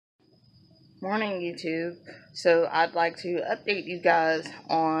Morning, YouTube. So I'd like to update you guys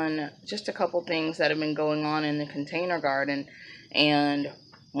on just a couple things that have been going on in the container garden, and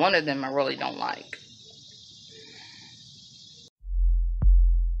one of them I really don't like.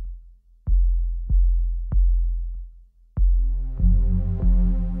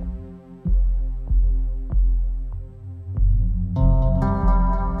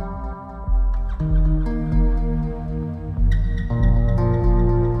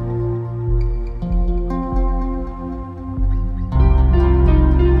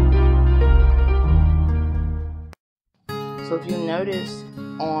 So if you notice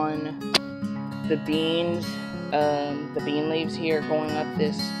on the beans, the bean leaves here going up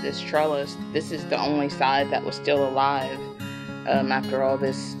this trellis, this is the only side that was still alive after all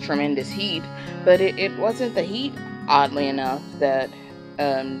this tremendous heat. But it wasn't the heat, oddly enough, that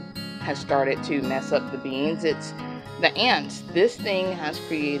has started to mess up the beans. It's the ants. This thing has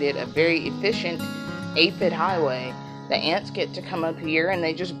created a very efficient aphid highway. The ants get to come up here and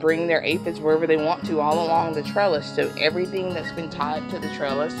they just bring their aphids wherever they want to all along the trellis. So everything that's been tied to the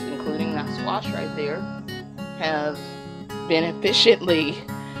trellis, including that squash right there, have been efficiently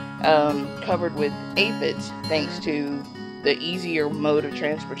covered with aphids thanks to the easier mode of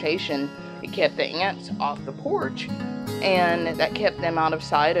transportation. It kept the ants off the porch, and that kept them out of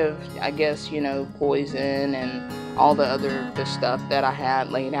sight of, I guess, poison and all the stuff that I had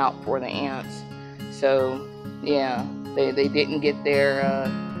laid out for the ants. So yeah, they didn't get their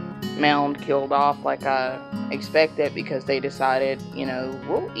mound killed off like I expected, because they decided,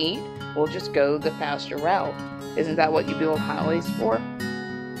 we'll just go the faster route. Isn't that what you build highways for?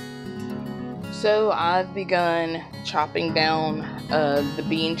 So I've begun chopping down the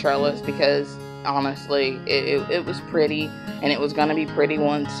bean trellis because honestly it was pretty, and it was going to be pretty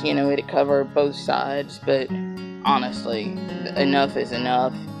once it covered both sides, but honestly enough is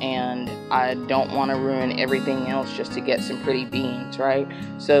enough, and I don't want to ruin everything else just to get some pretty beans, right?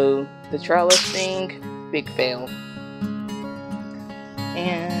 So the trellis thing, big fail.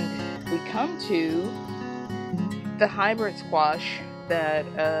 And we come to the hybrid squash that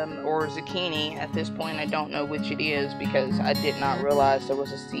or zucchini. At this point I don't know which it is, because I did not realize there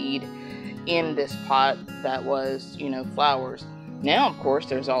was a seed in this pot that was flowers. Now of course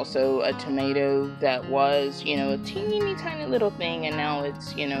there's also a tomato that was a teeny tiny little thing, and now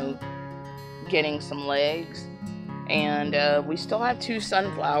it's getting some legs. And we still have 2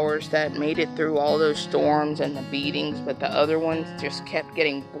 sunflowers that made it through all those storms and the beatings, but the other ones just kept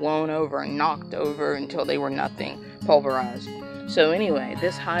getting blown over and knocked over until they were nothing, pulverized. So anyway,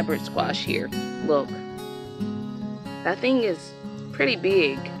 this hybrid squash here, look, that thing is pretty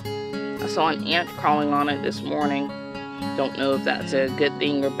big. I saw an ant crawling on it this morning. Don't know if that's a good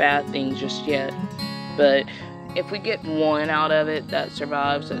thing or bad thing just yet, but if we get one out of it that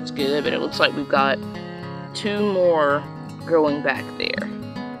survives, that's good. But it looks like we've got 2 more growing back there.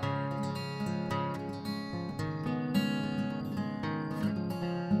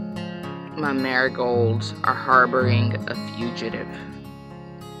 My marigolds are harboring a fugitive.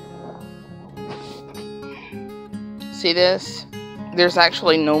 See this? There's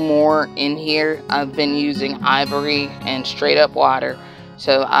actually no more in here. I've been using Ivory and straight up water.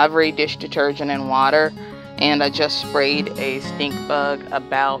 So Ivory dish detergent and water, and I just sprayed a stink bug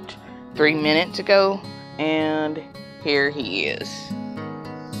about 3 minutes ago, and here he is.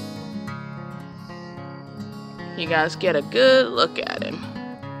 You guys get a good look at him.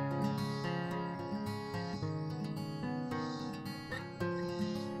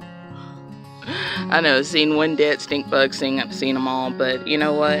 I know, seen one dead stink bug, seen them all, but you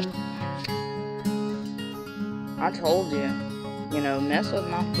know what? I told you, mess with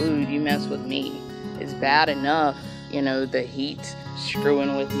my food, you mess with me. It's bad enough, the heat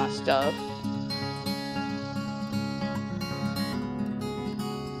screwing with my stuff.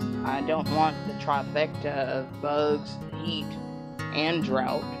 I don't want the trifecta of bugs, heat, and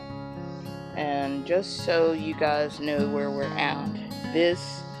drought. And just so you guys know where we're at,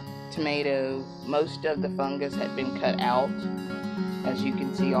 this tomato, most of the fungus had been cut out, as you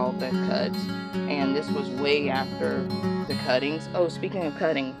can see all the cuts, and this was way after the cuttings. Oh, speaking of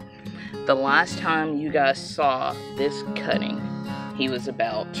cutting, the last time you guys saw this cutting, he was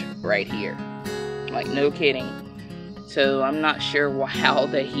about right here, like no kidding. So I'm not sure how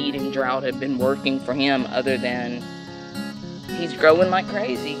the heat and drought have been working for him, other than he's growing like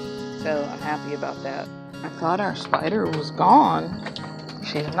crazy. So I'm happy about that. I thought our spider was gone.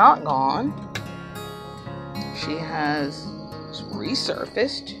 She's not gone. She has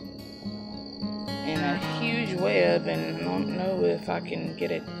resurfaced in a huge web, and I don't know if I can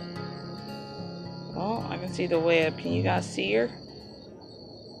get it. Oh, I can see the web. Can you guys see her?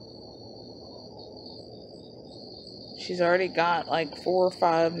 She's already got like 4 or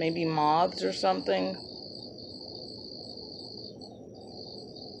 5 maybe moths or something.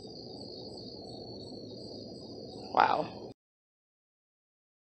 Wow.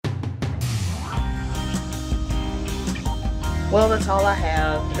 Well, that's all I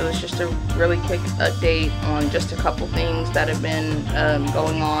have. It was just a really quick update on just a couple things that have been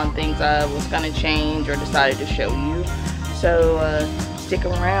going on, things I was going to change or decided to show you. So stick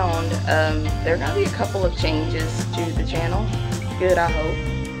around. There are going to be a couple of changes to the channel. Good, I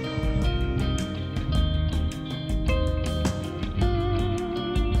hope.